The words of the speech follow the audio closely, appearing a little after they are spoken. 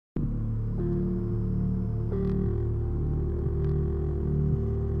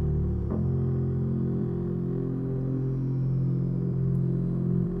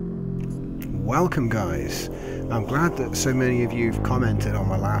Welcome guys. I'm glad that so many of you have commented on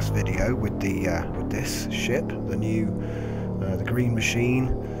my last video with the with this ship, the new the green machine.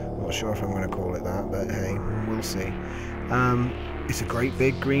 I'm not sure if I'm going to call it that, but hey, we'll see. It's a great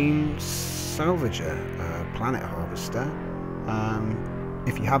big green salvager, planet harvester.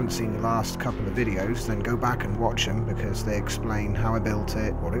 If you haven't seen the last couple of videos, then go back and watch them because they explain how I built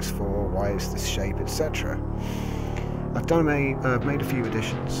it, what it's for, why it's this shape, etc. I've made a few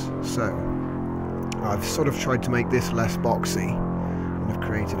additions, so I've sort of tried to make this less boxy, and I've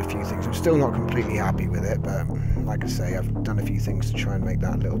created a few things. I'm still not completely happy with it, but like I say, I've done a few things to try and make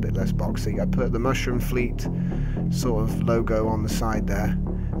that a little bit less boxy. I put the MushroomFleet sort of logo on the side there.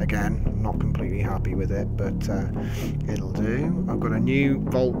 Again, I'm not completely happy with it, but it'll do. I've got a new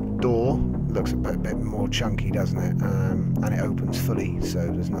vault door. Looks a bit more chunky, doesn't it? And it opens fully, so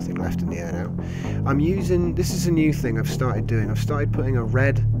there's nothing left in the air now. This is a new thing I've started doing. I've started putting a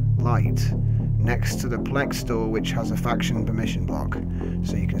red light next to the Plex door, which has a faction permission block.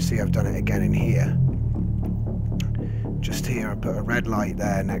 So you can see I've done it again in here. Just here I put a red light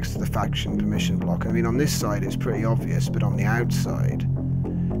there next to the faction permission block. I mean, on this side it's pretty obvious, but on the outside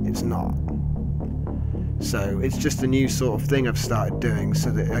it's not. So it's just a new sort of thing I've started doing, so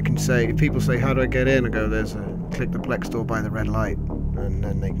that I can say, if people say how do I get in, I go, click the Plex door by the red light, and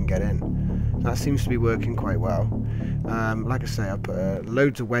then they can get in. That seems to be working quite well. Like I say, I put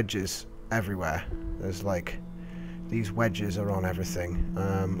loads of wedges everywhere. There's like, these wedges are on everything.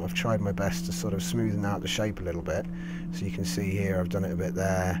 I've tried my best to sort of smoothen out the shape a little bit, so you can see here I've done it a bit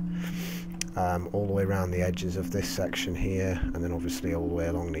there. All the way around the edges of this section here, and then obviously all the way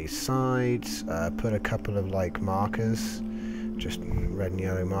along these sides. Put a couple of like markers, just red and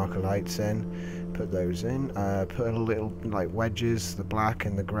yellow marker lights in, put those in. Put a little like wedges, the black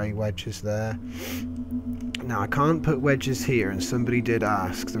and the grey wedges there. Now I can't put wedges here, and somebody did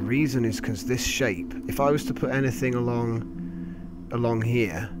ask. The reason is because this shape, if I was to put anything along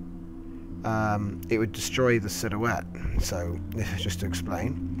here, it would destroy the silhouette. So this is just to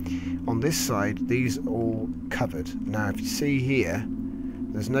explain. On this side, these are all covered. Now if you see here,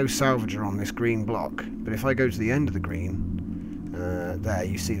 there's no salvager on this green block, but if I go to the end of the green, there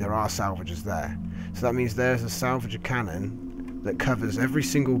you see there are salvagers there. So that means there's a salvager cannon that covers every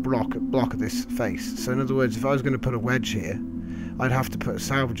single block of this face. So in other words, if I was going to put a wedge here, I'd have to put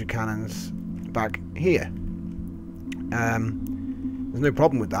salvager cannons back here. There's no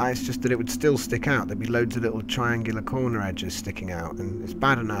problem with that, it's just that it would still stick out. There'd be loads of little triangular corner edges sticking out, and it's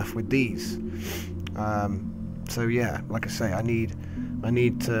bad enough with these. So yeah, like I say, I need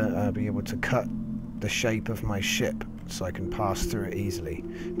to be able to cut the shape of my ship so I can pass through it easily.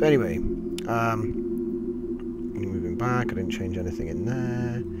 But anyway, moving back, I didn't change anything in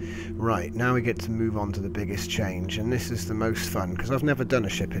there. Right, now we get to move on to the biggest change, and this is the most fun, because I've never done a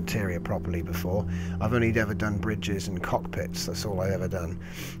ship interior properly before. I've only ever done bridges and cockpits, that's all I've ever done.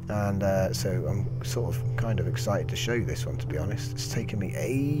 And so I'm sort of kind of excited to show you this one, to be honest. It's taken me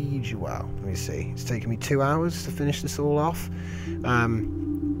age, well, let me see, it's taken me 2 hours to finish this all off.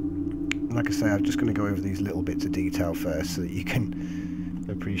 Like I say, I'm just going to go over these little bits of detail first so that you can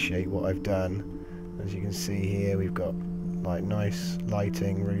appreciate what I've done. As you can see here, we've got like nice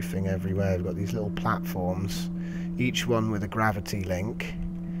lighting, roofing everywhere. We've got these little platforms, each one with a gravity link,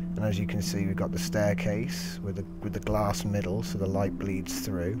 and as you can see, we've got the staircase with the glass middle, so the light bleeds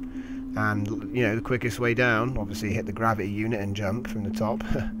through. And you know, the quickest way down, obviously, hit the gravity unit and jump from the top.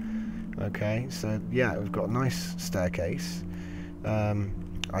 Okay, so yeah, we've got a nice staircase.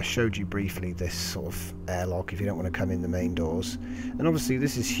 I showed you briefly this sort of airlock if you don't want to come in the main doors. And obviously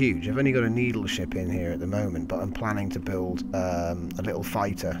this is huge. I've only got a needle ship in here at the moment, but I'm planning to build a little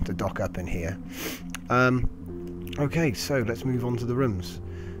fighter to dock up in here. Okay, so let's move on to the rooms.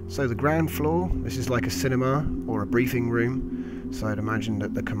 So the ground floor, this is like a cinema or a briefing room. So I'd imagine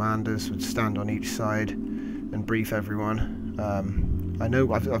that the commanders would stand on each side and brief everyone. I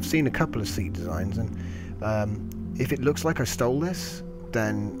know I've seen a couple of seat designs, and if it looks like I stole this,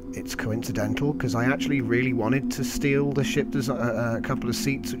 then it's coincidental, because I actually really wanted to steal the ship a couple of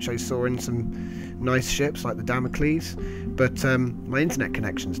seats which I saw in some nice ships like the Damocles, but my internet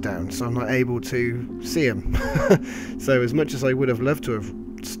connection's down, so I'm not able to see them. So as much as I would have loved to have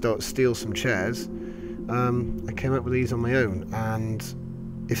steal some chairs, I came up with these on my own, and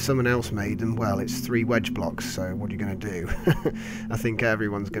if someone else made them, well, it's 3 wedge blocks, so what are you going to do? I think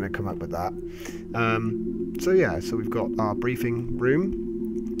everyone's going to come up with that. So yeah, so we've got our briefing room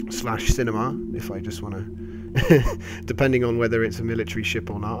 / cinema, if I just want to, depending on whether it's a military ship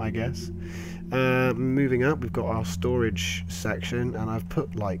or not, I guess. Moving up, we've got our storage section, and I've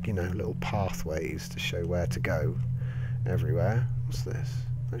put, like, you know, little pathways to show where to go everywhere. What's this?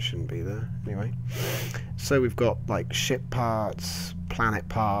 That shouldn't be there. Anyway, so we've got like ship parts, planet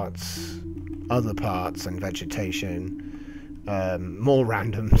parts, other parts and vegetation. More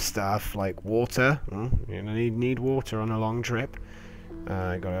random stuff like water. You need water on a long trip.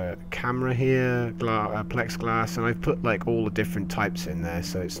 I got a camera here, plexiglass, and I've put like all the different types in there,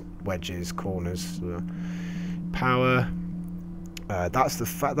 so it's wedges, corners, power.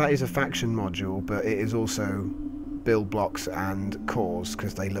 That is a faction module, but it is also build blocks and cores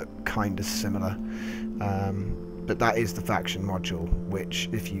because they look kind of similar. But that is the faction module, which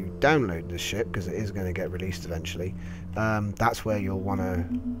if you download this ship, because it is going to get released eventually, that's where you'll want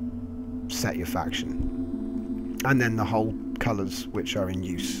to set your faction. And then the whole colours which are in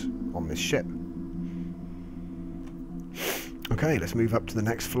use on this ship. Okay, let's move up to the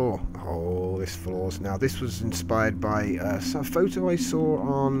next floor. Oh, this floor's... Now, this was inspired by a photo I saw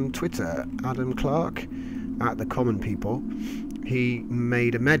on Twitter. Adam Clark, at The Common People. He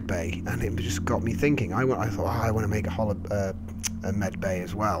made a med bay, and it just got me thinking. I thought, oh, I want to make a med bay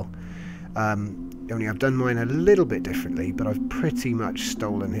as well. Only I've done mine a little bit differently, but I've pretty much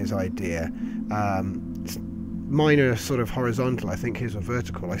stolen his idea. Mine are sort of horizontal. I think his are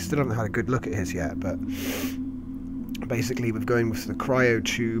vertical. I still haven't had a good look at his yet, but basically we're going with the cryo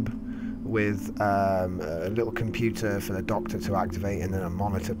tube with a little computer for the doctor to activate, and then a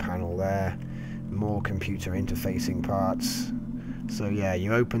monitor panel there. More computer interfacing parts. So yeah,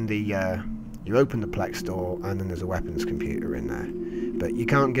 you open the Plex door, and then there's a weapons computer in there. But you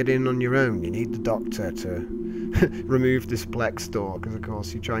can't get in on your own. You need the doctor to remove this Plex door, because of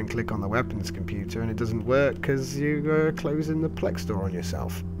course you try and click on the weapons computer and it doesn't work because you're closing the Plex door on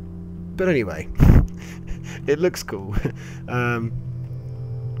yourself. But anyway, it looks cool. And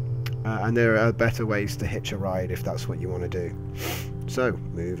there are better ways to hitch a ride if that's what you want to do. So,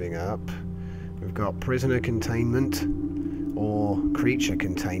 moving up, we've got prisoner containment or creature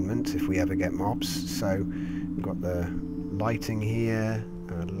containment if we ever get mobs. So we've got the lighting here,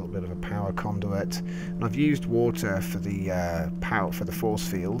 a little bit of a power conduit, and I've used water for the power for the force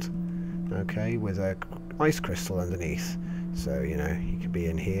field, okay, with a ice crystal underneath. So you know, you could be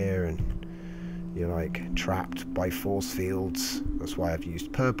in here and you're like trapped by force fields. That's why I've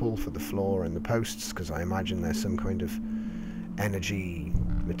used purple for the floor and the posts, because I imagine there's some kind of energy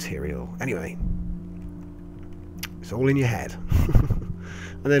material. Anyway, it's all in your head.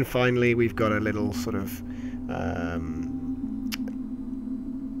 And then finally we've got a little sort of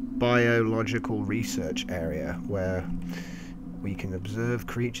biological research area where we can observe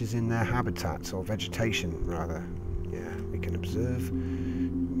creatures in their habitats, or vegetation rather. Yeah, we can observe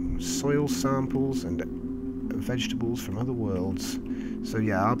soil samples and vegetables from other worlds. So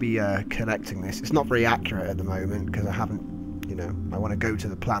yeah, I'll be collecting this. It's not very accurate at the moment because I haven't, you know, I want to go to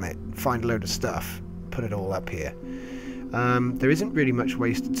the planet, find a load of stuff, put it all up here. There isn't really much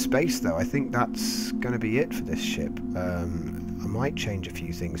wasted space though. I think that's going to be it for this ship. I might change a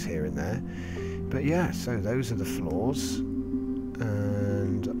few things here and there, but yeah, so those are the floors,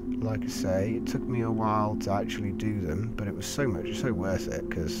 and like I say, it took me a while to actually do them, but it was so worth it,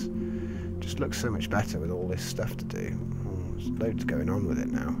 because it just looks so much better with all this stuff to do. Oh, there's loads going on with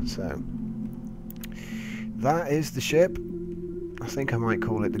it now. So that is the ship. I think I might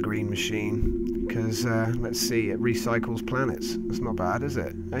call it the Green Machine, because let's see, it recycles planets. That's not bad, is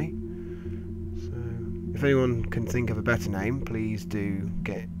it, eh? If anyone can think of a better name, please do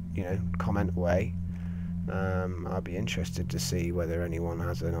get, you know, comment away. I'll be interested to see whether anyone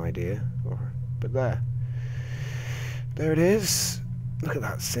has an idea. But there it is. Look at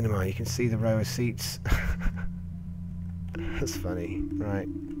that cinema. You can see the row of seats. That's funny, right?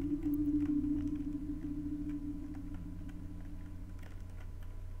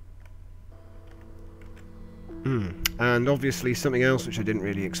 And obviously something else which I didn't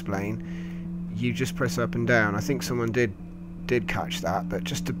really explain. You just press up and down. I think someone did catch that, but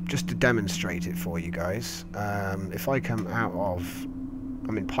just to demonstrate it for you guys, if I come out of,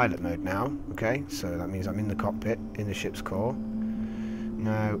 I'm in pilot mode now, okay, so that means I'm in the cockpit in the ship's core.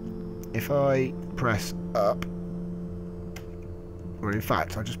 Now if I press up, or in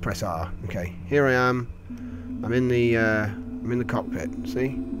fact I'll just press R, okay, here I am, I'm in the cockpit,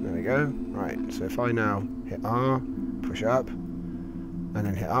 see, there we go. Right, so if I now hit R, push up, and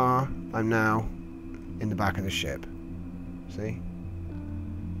then hit R, I'm now in the back of the ship. See?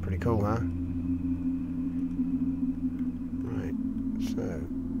 Pretty cool, huh? Right, so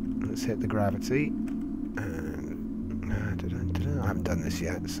let's hit the gravity, and I haven't done this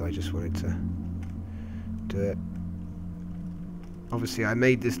yet, so I just wanted to do it. Obviously I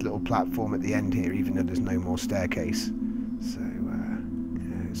made this little platform at the end here, even though there's no more staircase. So yeah,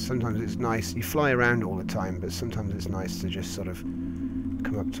 sometimes it's nice, you fly around all the time, but sometimes it's nice to just sort of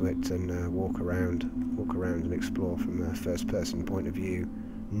come up to it and walk around and explore from a first-person point of view,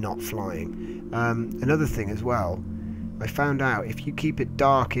 not flying. Another thing as well, I found out if you keep it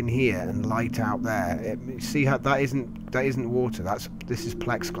dark in here and light out there, see how that isn't water. This is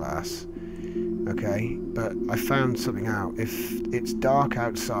plexiglass. Okay, but I found something out. If it's dark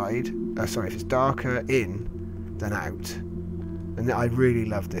outside, if it's darker in than out, and I really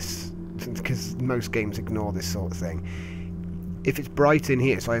love this because most games ignore this sort of thing. If it's bright in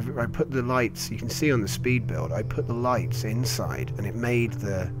here, so I put the lights. You can see on the speed build, I put the lights inside, and it made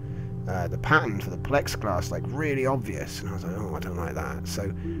the pattern for the plexiglass like really obvious. And I was like, oh, I don't like that.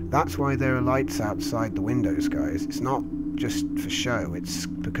 So that's why there are lights outside the windows, guys. It's not just for show, it's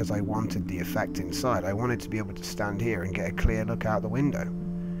because I wanted the effect inside. I wanted to be able to stand here and get a clear look out the window,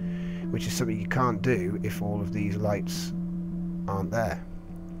 which is something you can't do if all of these lights aren't there,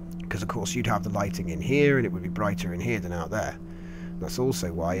 because of course you'd have the lighting in here and it would be brighter in here than out there. That's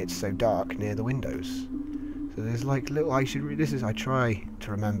also why it's so dark near the windows. So there's like little, I try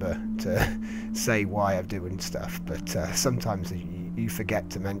to remember to say why I'm doing stuff, but sometimes you forget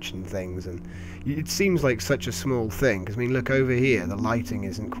to mention things, and it seems like such a small thing, because I mean, look over here, the lighting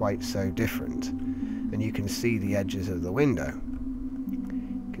isn't quite so different, and you can see the edges of the window.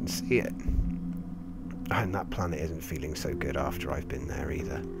 You can see it. And that planet isn't feeling so good after I've been there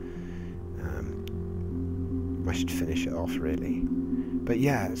either. I should finish it off really. But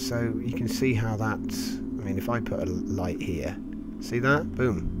yeah, so you can see how that's, I mean, if I put a light here, see that?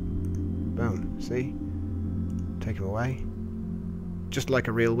 Boom. Boom. See? Take them away. Just like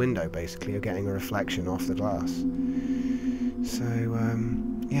a real window, basically. You're getting a reflection off the glass. So,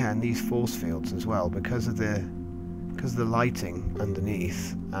 yeah, and these force fields as well, because of the lighting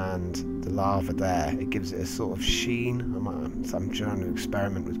underneath and the lava there, it gives it a sort of sheen. I'm trying to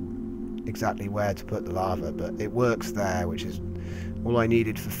experiment with exactly where to put the lava, but it works there, which is all I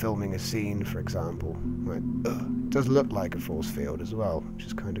needed for filming a scene, for example. Like, it does look like a force field as well, which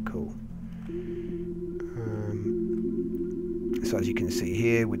is kind of cool. So as you can see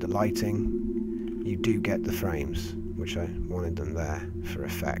here with the lighting, you do get the frames, which I wanted them there for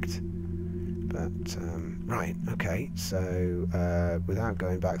effect. But right, okay, so without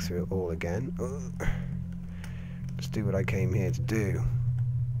going back through it all again, let's do what I came here to do.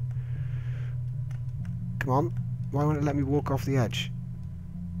 Come on, why won't it let me walk off the edge?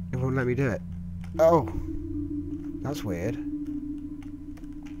 It won't let me do it. Oh, that's weird. I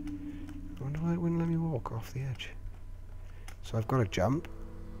wonder why it wouldn't let me walk off the edge. So I've got to jump.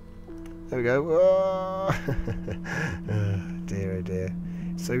 There we go. Oh, dear, oh dear.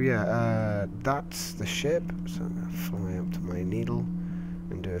 So yeah, that's the ship. So I'm gonna fly up to my needle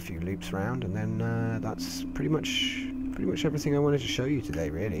and do a few loops around, and then that's pretty much everything I wanted to show you today,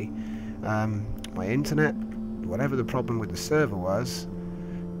 really. My internet, whatever the problem with the server was,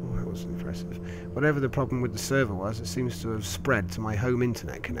 oh, that was impressive. Whatever the problem with the server was, it seems to have spread to my home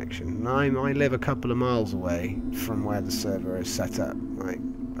internet connection. And I live a couple of miles away from where the server is set up, like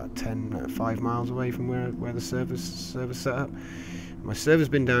about 5 miles away from where the server's set up. My server's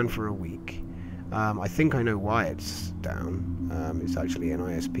been down for a week. I think I know why it's down. It's actually an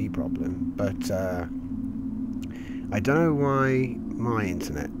ISP problem, but I don't know why my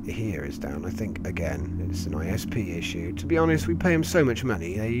internet here is down. I think, again, it's an ISP issue. To be honest, we pay them so much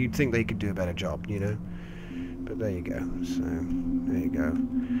money, you'd think they could do a better job, you know? But there you go. So, there you go.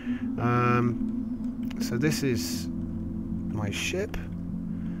 So this is my ship.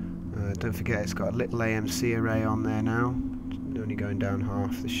 Don't forget it's got a little AMC array on there now. Only going down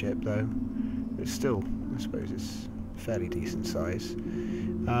half the ship, though. But still, I suppose it's fairly decent size.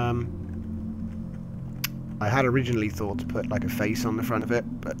 I had originally thought to put like a face on the front of it,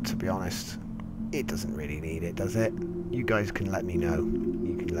 but to be honest, it doesn't really need it, does it? You guys can let me know.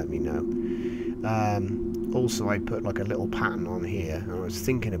 You can let me know. Also, I put like a little pattern on here, and I was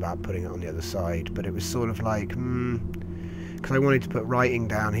thinking about putting it on the other side, but it was sort of like, because I wanted to put writing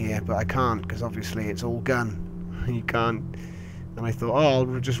down here, but I can't, because obviously it's all gun. You can't. And I thought,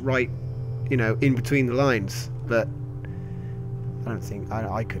 oh, I'll just write, you know, in between the lines, but I don't think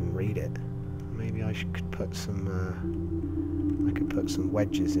I couldn't read it. Maybe I could put some I could put some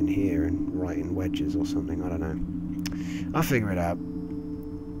wedges in here and write in wedges or something. I don't know. I'll figure it out.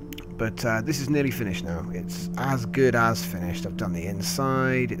 But this is nearly finished now. It's as good as finished. I've done the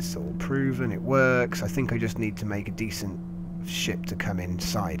inside. It's all proven. It works. I think I just need to make a decent ship to come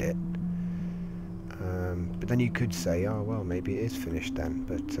inside it. But then you could say, oh well, maybe it is finished then.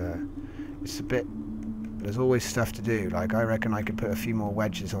 But it's a bit. There's always stuff to do. Like, I reckon I could put a few more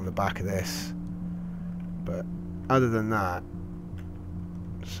wedges on the back of this. But other than that,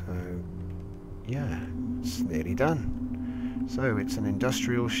 so yeah, it's nearly done. So it's an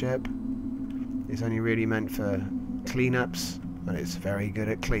industrial ship. It's only really meant for cleanups, and it's very good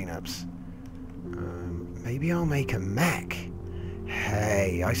at cleanups. Maybe I'll make a mech.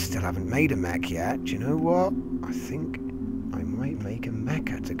 Hey, I still haven't made a mech yet. Do you know what? I think I might make a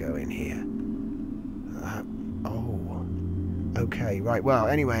mecha to go in here. Oh. Okay, right. Well,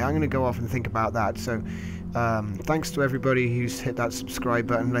 anyway, I'm going to go off and think about that. So, thanks to everybody who's hit that subscribe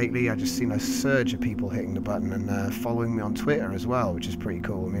button lately. I've just seen a surge of people hitting the button and following me on Twitter as well, which is pretty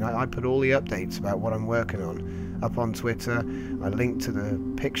cool. I mean, I put all the updates about what I'm working on up on Twitter. I link to the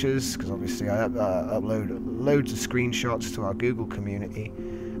pictures, because obviously I upload loads of screenshots to our Google community.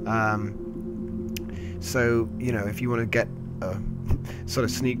 So, you know, if you want to get a sort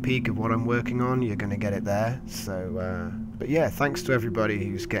of sneak peek of what I'm working on, you're going to get it there. So, but yeah, thanks to everybody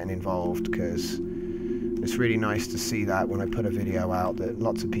who's getting involved, because it's really nice to see that when I put a video out that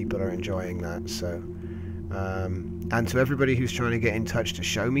lots of people are enjoying that. So, and to everybody who's trying to get in touch to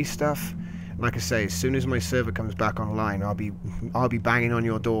show me stuff, like I say, as soon as my server comes back online, I'll be banging on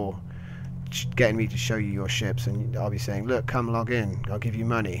your door, getting me to show you your ships, and I'll be saying, look, come log in, I'll give you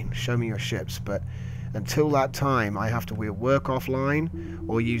money, show me your ships. But until that time, I have to work offline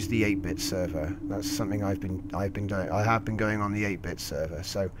or use the 8-bit server. That's something I've been doing. I have been going on the 8-bit server.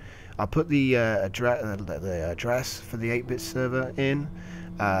 So I'll put the address for the 8-bit server in,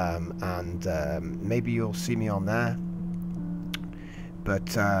 and maybe you'll see me on there. But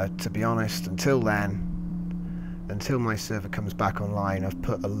to be honest, until then, until my server comes back online, I've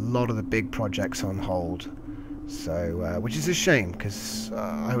put a lot of the big projects on hold. So, which is a shame, because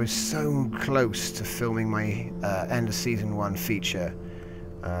I was so close to filming my end of season 1 feature,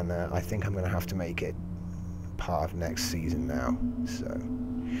 and I think I'm going to have to make it part of next season now.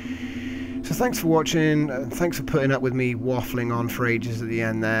 So thanks for watching. Thanks for putting up with me waffling on for ages at the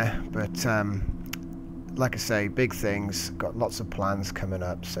end there. But like I say, big things. Got lots of plans coming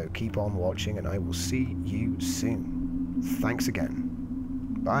up. So keep on watching, and I will see you soon. Thanks again.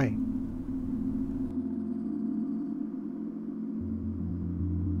 Bye.